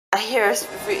I hear a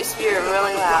spirit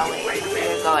really loudly.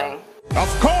 You're going.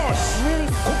 Of course!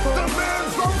 The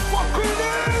man's so fucking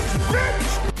is,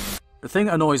 bitch! The thing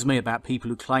that annoys me about people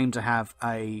who claim to have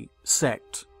a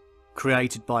sect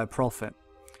created by a prophet,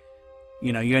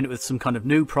 you know, you end up with some kind of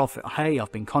new prophet. Hey,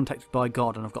 I've been contacted by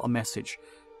God and I've got a message.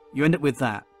 You end up with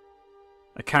that.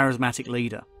 A charismatic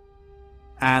leader.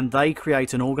 And they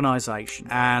create an organisation.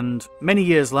 And many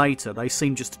years later, they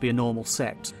seem just to be a normal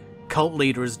sect. Cult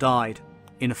leader has died,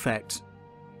 in effect.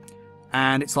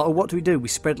 And it's like, oh, what do? We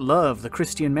spread love, the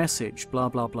Christian message, blah,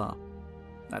 blah, blah.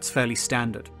 That's fairly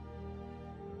standard.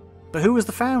 But who was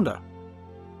the founder?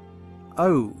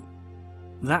 Oh,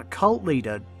 that cult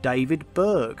leader, David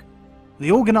Berg.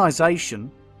 The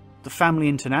organisation, the Family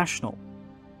International,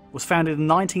 was founded in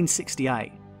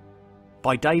 1968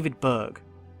 by David Berg,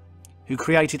 who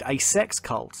created a sex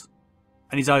cult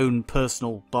and his own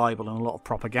personal Bible and a lot of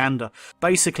propaganda,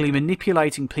 basically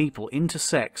manipulating people into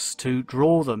sex to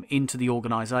draw them into the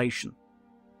organisation.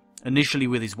 Initially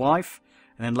with his wife,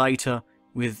 and then later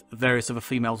with various other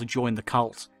females who joined the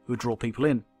cult who would draw people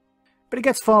in. But it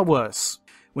gets far worse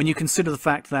when you consider the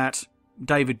fact that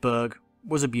David Berg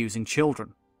was abusing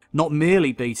children. Not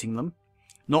merely beating them,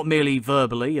 not merely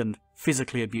verbally and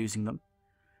physically abusing them,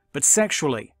 but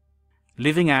sexually,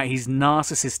 living out his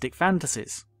narcissistic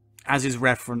fantasies, as is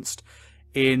referenced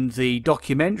in the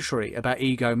documentary about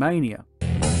egomania.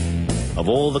 Of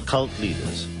all the cult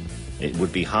leaders, it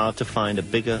would be hard to find a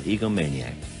bigger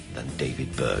egomaniac than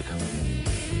David Berg.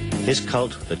 His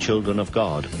cult, the Children of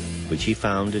God, which he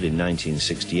founded in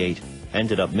 1968,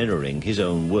 ended up mirroring his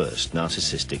own worst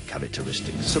narcissistic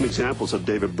characteristics. Some examples of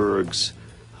David Berg's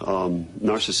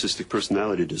narcissistic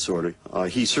personality disorder.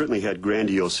 He certainly had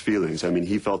grandiose feelings. I mean,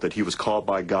 he felt that he was called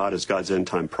by God as God's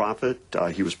end-time prophet.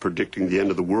 He was predicting the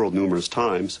end of the world numerous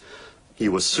times. He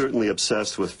was certainly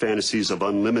obsessed with fantasies of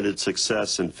unlimited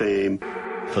success and fame.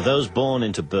 For those born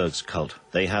into Berg's cult,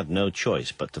 they had no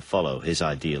choice but to follow his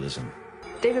idealism.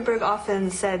 David Berg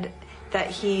often said that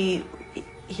he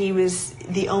was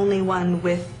the only one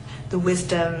with the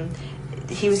wisdom.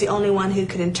 He was the only one who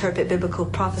could interpret biblical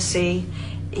prophecy.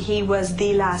 He was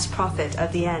the last prophet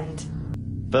of the end.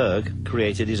 Berg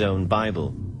created his own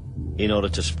Bible in order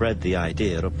to spread the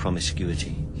idea of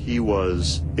promiscuity. He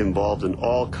was involved in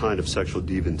all kind of sexual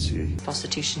deviancy.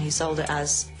 Prostitution, he sold it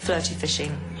as flirty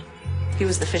fishing. He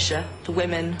was the fisher. The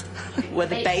women were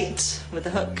the bait with the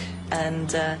hook.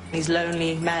 And these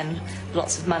lonely men,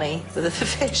 lots of money, were the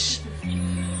fish.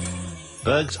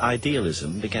 Berg's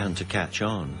idealism began to catch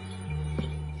on.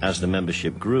 As the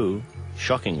membership grew,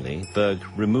 shockingly, Berg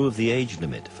removed the age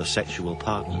limit for sexual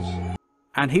partners.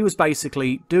 And he was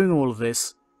basically doing all of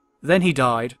this, then he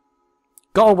died,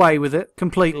 got away with it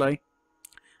completely,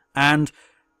 and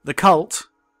the cult,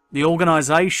 the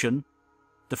organisation,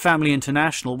 the Family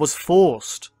International, was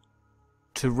forced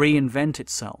to reinvent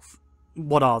itself.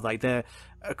 What are they? They're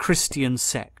a Christian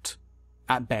sect,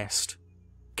 at best.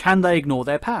 Can they ignore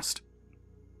their past?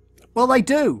 Well, they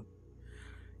do.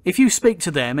 If you speak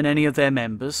to them and any of their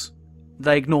members,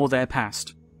 they ignore their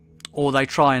past, or they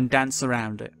try and dance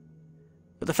around it.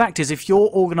 But the fact is, if your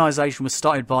organisation was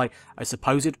started by a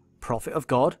supposed prophet of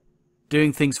God,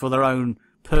 doing things for their own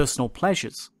personal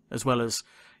pleasures, as well as,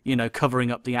 you know,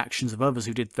 covering up the actions of others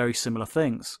who did very similar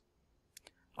things,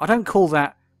 I don't call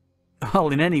that, well,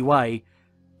 in any way,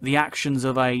 the actions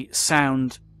of a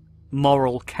sound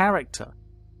moral character,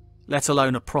 let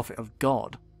alone a prophet of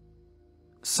God.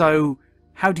 So,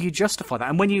 how do you justify that?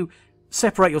 And when you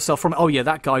separate yourself from, oh yeah,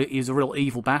 that guy is a real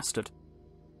evil bastard,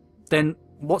 then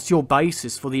what's your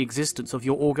basis for the existence of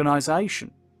your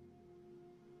organisation?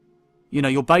 You know,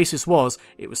 your basis was,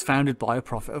 it was founded by a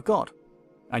prophet of God,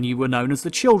 and you were known as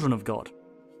the Children of God.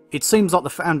 It seems like the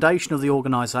foundation of the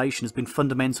organisation has been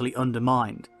fundamentally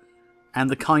undermined, and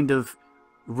the kind of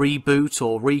reboot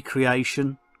or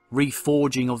recreation,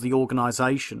 reforging of the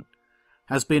organisation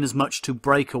has been as much to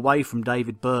break away from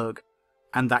David Berg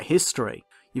and that history.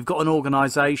 You've got an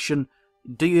organisation,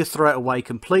 do you throw it away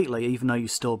completely even though you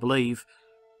still believe?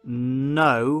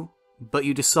 No, but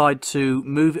you decide to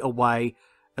move it away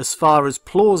as far as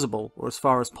plausible, or as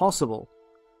far as possible,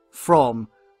 from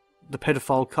the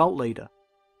pedophile cult leader.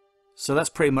 So that's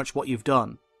pretty much what you've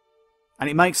done. And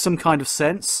it makes some kind of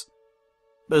sense,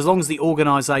 but as long as the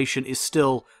organisation is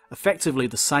still effectively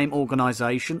the same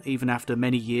organisation, even after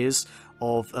many years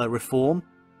of reform,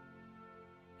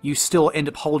 you still end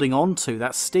up holding on to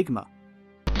that stigma.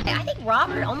 I think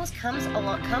Robert almost comes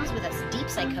with a deep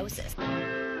psychosis.